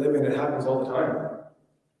world that we live in, it happens all the time.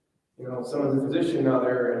 You know, someone's a physician, now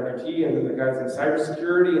they're in IT, and then the guy's in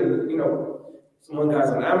cybersecurity, and one guy's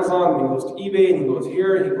on Amazon, and he goes to eBay, and he goes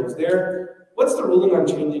here, he goes there. What's the ruling on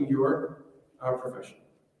changing your profession?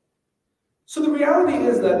 So the reality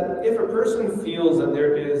is that if a person feels that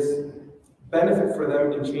there is benefit for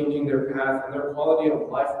them in changing their path, and their quality of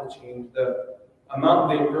life will change, the amount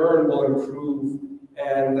they earn will improve,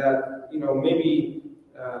 and that maybe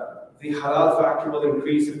the halal factor will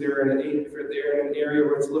increase if they're in an area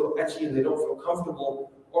where it's a little etchy and they don't feel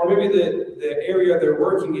comfortable. Or maybe the area they're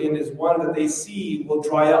working in is one that they see will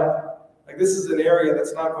dry up. Like this is an area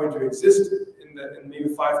that's not going to exist in maybe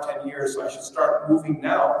 5-10 years, so I should start moving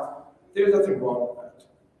now. There's nothing wrong with that.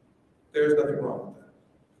 There's nothing wrong with that.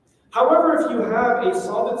 However, if you have a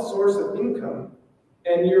solid source of income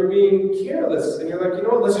and you're being careless and you're like,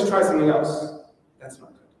 let's just try something else, that's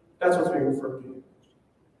not good. That's what's being referred to.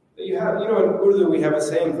 That you have, in Urdu we have a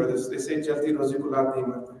saying for this. They say, Jalti rozikul aadmi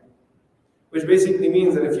mat, which basically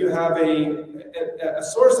means that if you have a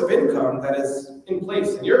source of income that is in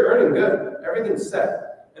place and you're earning good, everything's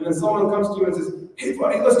set, and then someone comes to you and says, hey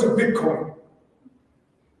buddy, let's do Bitcoin.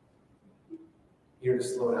 You need to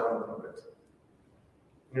slow down a little bit.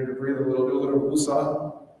 You need to breathe a little, do a little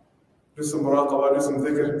wusa, do some muraqabah, do some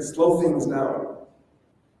dhikr, slow things down.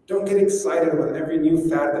 Don't get excited with every new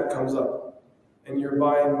fad that comes up. And you're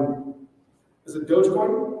buying, is it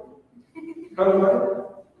Dogecoin? How do you buy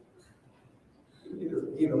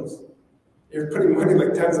it? He knows. You're putting money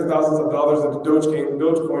like tens of thousands of dollars into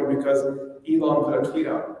Dogecoin because Elon put a tweet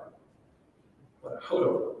out. Hold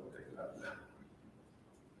on.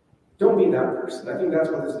 Don't be that person. I think that's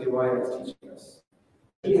what this riwayah is teaching us.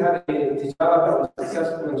 He had a tijara that was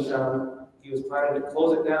successful in Sham. He was planning to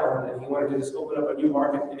close it down, and he wanted to just open up a new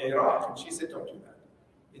market in Iraq. And she said, don't do that.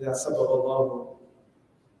 إِذَا سَبَّبَ اللَّهُ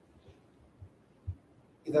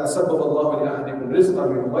إذا سبب الله لأحدكم رزقا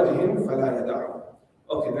من وجه فلا يدعه.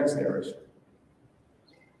 Okay, next narration.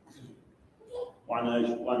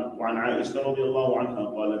 وعن عائشة رضي الله عنها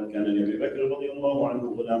قالت كان لأبي بكر رضي الله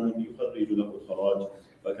عنه غلام يخرج له الخراج،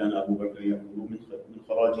 فكان أبو بكر يأكل من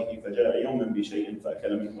خراجه، فجاء يوما بشيء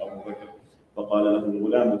فأكل منه أبو بكر، فقال له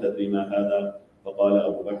الغلام تدري ما هذا؟ فقال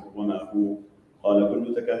أبو بكر وما هو؟ قال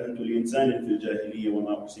كنت تكهنت لإنسان في الجاهلية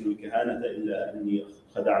وما أحسن الكهانة إلا أني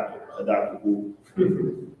خدعته.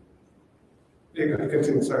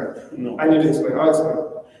 Continue, sorry. No. I need to explain. I'll explain.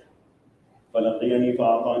 فلقيني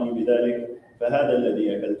فأعطاني بذلك، فهذا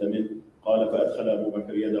الذي أكلت منه. قال فأدخل أبو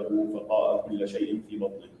بكر يده فقاء كل شيء في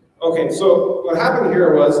بطنه. Okay, so what happened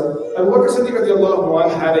here was Abu Bakr Siddiq radiallahu anh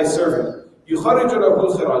had a servant, يخرج له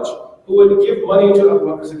الخراج, who would give money to Abu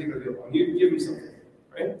Bakr Siddiq radiallahu anh. He'd give him something,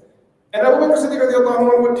 right? And Abu Bakr Siddiq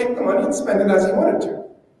radiallahu anh would take the money and spend it as he wanted to.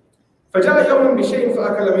 فجاء يوم بشيء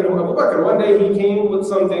فأكل منه أبو بكر. One day he came with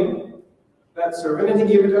something, that servant, and he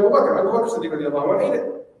gave it to Abu Bakr. Abu Bakr Siddiq radiallahu anh ate it.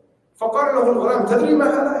 فقال له الغلام تدري ما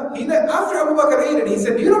هذا؟ After Abu Bakr ate it, he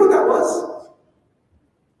said, do you know what that was?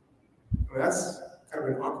 I mean, that's kind of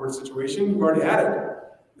an awkward situation. You've already had it.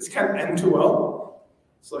 This can't end too well.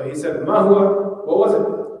 So he said, ما هو? What was it?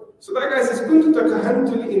 So that guy says, كنت تكهنت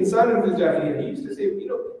لإنسان في الجاهلية. He used to say,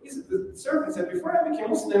 the servant said, before I became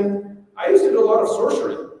Muslim, I used to do a lot of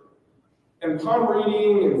sorcery and palm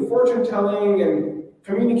reading and fortune telling and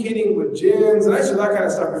communicating with jinns, and I used to do that kind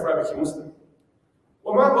of stuff before I became Muslim.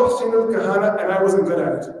 وما أحسن الكهانة, and I wasn't good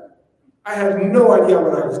at it. I had no idea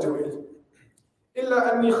what I was doing.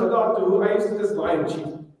 إلا أني خدعته, I used to just lie and cheat.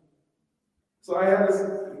 So I had this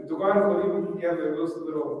Dugan Khalid, he had this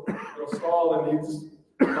little stall, and he just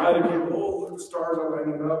lie to people, oh, look, the stars are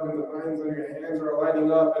lining up, and the lines on your hands are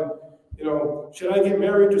lining up, and should I get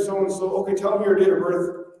married to so-and-so? Okay, tell me your date of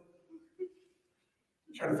birth.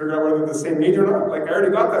 Trying to figure out whether they're the same age or not. Like, I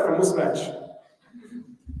already got that from Musmatch.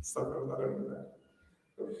 Stuff I don't know that.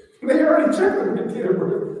 They already checked them in date of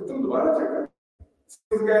birth. Why not check that?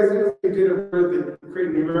 These guys do date of birth, they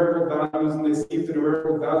create numerical values, and they see if the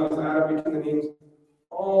numerical values add up between the names.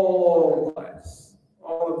 All lies.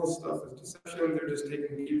 All of this stuff is deception. They're just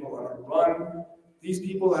taking people on a run. These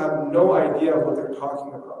people have no idea what they're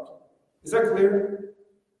talking about. Is that clear?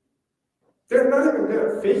 They're not even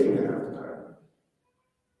good at faking it half the time.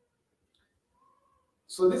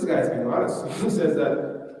 So this guy's being honest. He says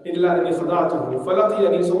that so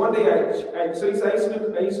one day I used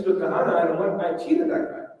to do kahana, and I cheated that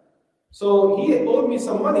guy. So he owed me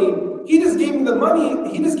some money. He just gave me the money.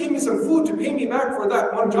 He just gave me some food to pay me back for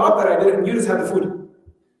that one job that I did, and you just had the food.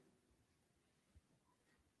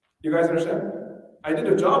 You guys understand? I did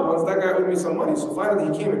a job once. That guy owed me some money. So finally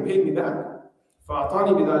he came and paid me back.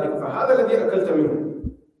 فأعطاني بذلك فهذا الذي أكلت منه.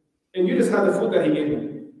 And you just had the food that he gave me.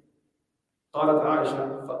 قالت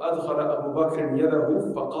عائشة فأدخل أبو بكر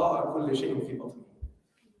يده فقاء كل شيء في بطنه.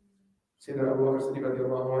 Sayyidina Abu Bakr Siddiq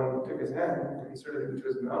radiallahu anhu took his hand and inserted it into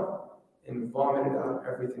his mouth and vomited out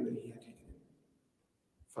everything that he had taken.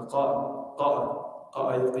 فقاء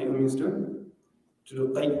يقيء means to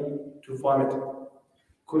vomit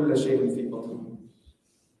كل شيء في بطنه.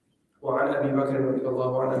 وعن أبي بكر رضي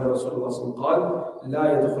الله عنه أن رسول الله صلى الله عليه وسلم قال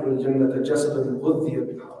لا يدخل الجنة جسد غذي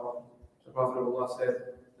بالحرام. The Prophet of Allah said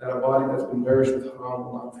that a body that's been nourished with haram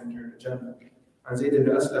will not enter the Jannah. And Zayd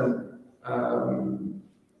ibn Aslam,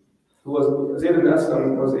 Zayd ibn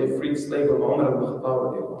Aslam was a freed slave of Umar ibn Khattab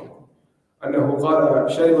radiallahu anhu. أنه قال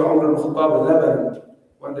شرب عمر بن الخطاب اللبن.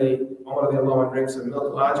 One day Umar radiallahu anhu drank some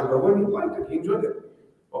milk. وعجبه, he liked it, he enjoyed it.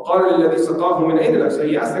 وقال للذي سقاه من أين لك? So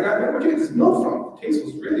he asked the guy, man, where'd you get this milk from? The taste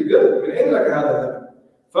was really good. من أين لك هذا اللبن?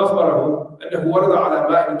 فأخبره أنه ورد على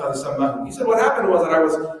ماء قد سماه. He said what happened was that I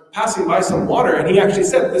was passing by some water, and he actually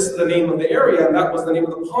said this is the name of the area, and that was the name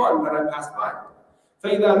of the pond that I passed by.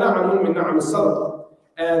 فإذا نعم من نعم الصدقة.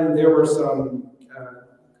 And there were some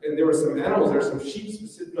animals, there were some sheep,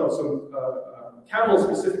 some camels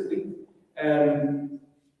specifically, and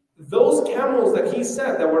those camels that he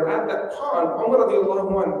said that were at that pond, Umar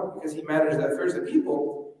radiallahu anhu, because he managed the affairs of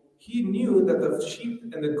people, he knew that the sheep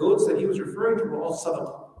and the goats that he was referring to were all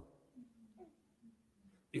sadaqah.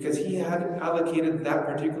 Because he had allocated that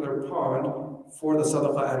particular pond for the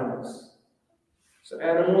sadaqah animals. So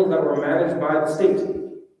animals that were managed by the state.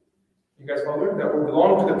 You guys follow me? That would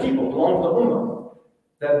belong to the people, belong to the ummah.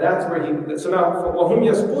 That's where he, so now, وَهُمْ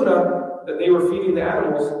يَسْقُونَ, that they were feeding the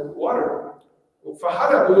animals water.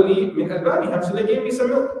 فَحَلَبُوا لِي مِنْ أَلْبَانِهَا, so they gave me some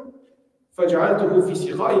milk. فَجَعَلْتُهُ فِي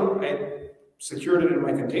سِقَائِ, I secured it in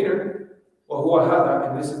my container. وَهُوَ هَذَا,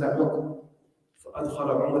 and this is that milk. فَأَدْخَلَ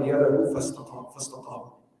عُمَرْ يَدَهُ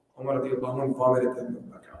فَاسْتَقَاهُ. Umar radiallahu anhu vomited the milk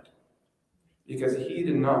back out. because he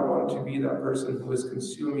did not want to be that person who is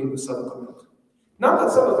consuming the sadaqah milk. Not that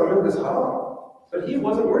sadaqah milk is haram, but he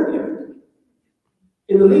wasn't worthy of it.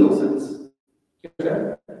 In the legal sense.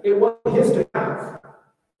 It wasn't his to have.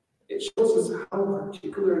 It shows us how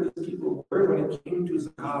particular these people were when it came to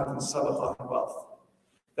zakat and sadaqah and wealth.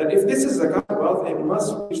 That if this is zakat wealth, it must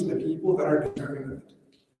reach the people that are deserving of it.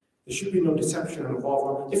 There should be no deception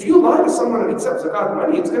involved. If you lie to someone and accept zakat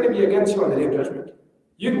money, it's going to be against you on the day of judgment.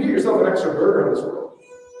 You can get yourself an extra burger in this world.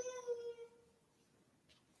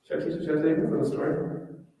 Should I tell you the story?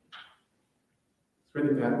 It's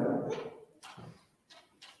really bad though.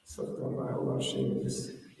 So I hold on, shame of this.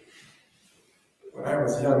 When I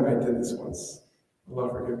was young, I did this once. Allah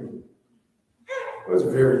forgive me. I was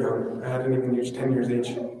very young. I hadn't even reached 10 years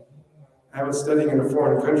age. I was studying in a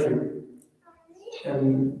foreign country.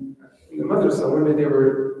 And in the madrasa, one day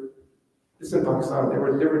this is in Pakistan, I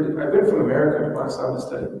went from America to Pakistan to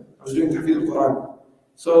study. I was doing Tahfidh al-Quran.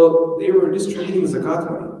 So they were distributing zakat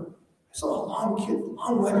money. I saw a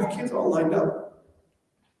long line of kids all lined up.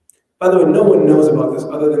 By the way, no one knows about this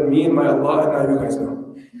other than me and my Allah, and now you guys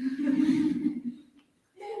know.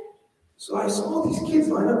 So I saw these kids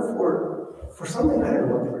line up for something. I didn't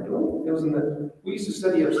know what they were doing. It was we used to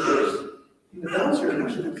study upstairs. In the downstairs,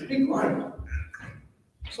 actually, there was a big line.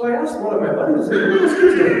 So I asked one of my buddies, I said, what are those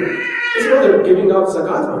kids doing? They said, they're giving out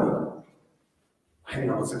zakat money. I didn't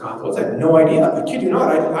know what zakat was. I had no idea. I kid you not.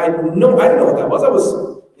 I didn't know what that was. I was,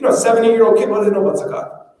 a 7-8-year-old kid. What did I know about zakat?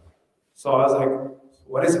 So I was like,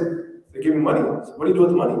 what is it? They're giving money. So what do you do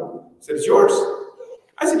with the money? I said, it's yours.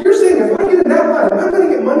 I said, you're saying if I get in that line, am I going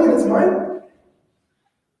to get money and it's mine?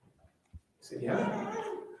 He said, yeah.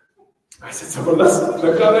 I said, so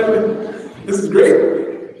this is great.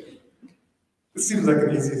 This seems like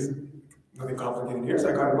an easy, nothing complicated here, so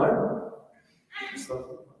I got in line.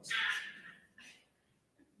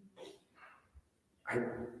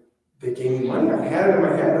 They gave me money, I had it in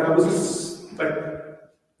my hand, and I was just like,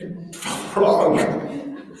 it felt wrong.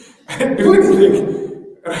 I didn't do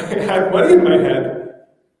anything. I had money in my hand.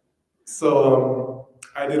 So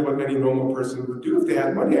I did what any normal person would do if they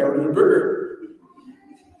had money. I ordered a burger.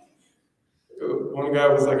 One guy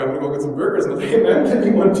was like, I'm going to go get some burgers. And I was like, hey man, give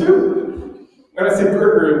me one too. When I say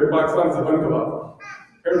burger in Pakistan, it's a bun kebab.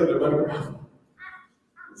 I ordered a bun kebab.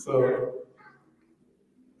 So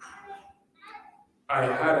I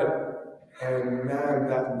had it, and man,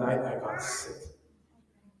 that night I got sick.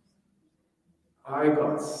 I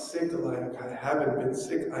got sick like I haven't been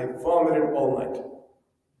sick. I vomited all night.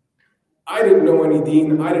 I didn't know any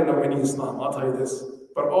deen, I didn't know any Islam, I'll tell you this.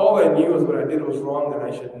 But all I knew was what I did was wrong, and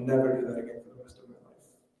I should never do that again for the rest of my life.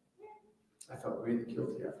 I felt really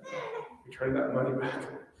guilty after that. Return that money back.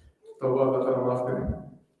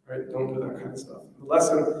 Right? Don't do that kind of stuff. The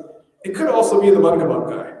lesson, it could also be the bun kebab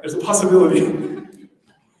guy. There's a possibility.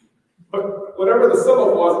 But whatever the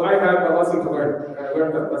sabab was, I had a lesson to learn. And I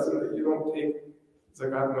learned that lesson that you don't take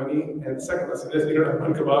zakat money. And the second lesson is you don't have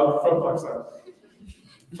bun kebab from Pakistan.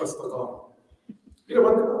 Trust the law. You know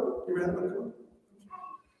bun kebab? You ever had bun kebab?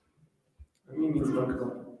 It means bun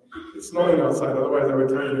kebab. It's snowing outside, otherwise I would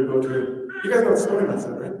tell you to go to it. You guys know it's snowing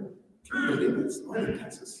outside, right? Can you believe it? It's snowing in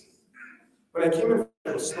Texas. When I came in,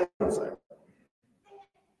 it was snowing outside.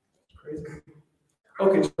 It's crazy.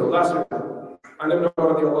 Okay, so last week. عن ابن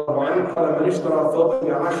عمر رضي الله عنه قال من اشترى ثوبا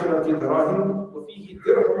ب10 دراهم وفيه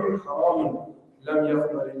درهم حرام لم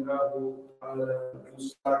يقبل الله على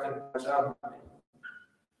مساق حرام.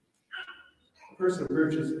 A person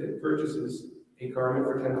purchases a garment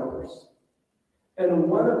for $10, and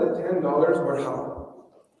one of the $10 were haram.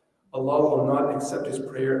 Allah will not accept his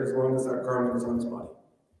prayer as long as that garment is on his body.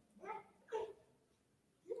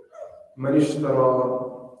 من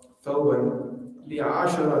اشترى ثوبا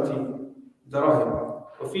ب10 دراهم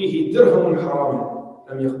وفيه درهم حرام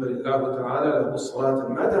لم يقبل الله تعالى له الصلاة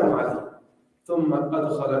ما دام عليه ثم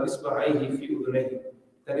أدخل إصبعيه في أذنيه.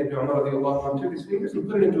 Then Ibn Umar radiallahu anhu took his fingers and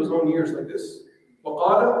put it into his own ears like this.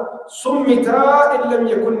 وقال صمتا إن لم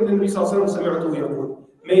يكن النبي صلى الله عليه وسلم سمعته يقول.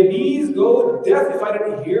 May these go deaf if I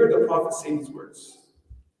didn't hear the Prophet say these words.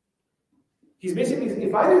 He's basically,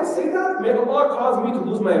 if I didn't say that, may Allah cause me to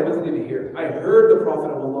lose my ability to hear. I heard the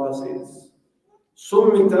Prophet of Allah say this.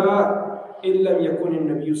 صمتا إن لم يكن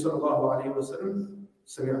النبي صلى الله عليه وسلم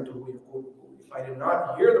سمعته يقول. If I did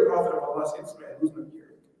not hear the Prophet of Allah say this, may I lose my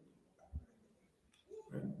hearing.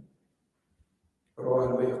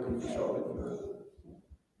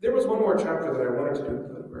 There was one more chapter that I wanted to do,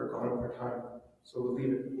 but we're gone over time, so we'll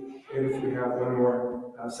leave it. Maybe if we have one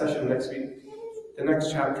more session next week. The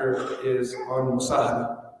next chapter is on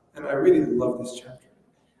Musahada, and I really love this chapter.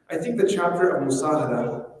 I think the chapter of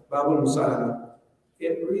Musahada, Babul Musahada,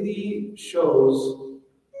 it really shows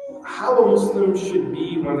how a Muslim should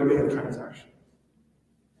be when they're in a transaction.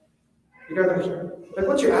 You guys understand? Like,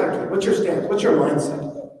 what's your attitude? What's your stance? What's your mindset?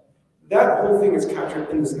 That whole thing is captured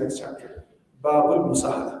in this next chapter. Babul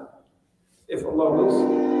Musahala. If Allah wills,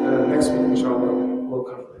 next week, inshallah, we'll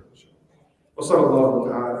cover it. وصلى الله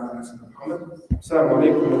تعالى على سيدنا محمد. السلام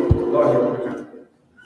عليكم ورحمة الله وبركاته.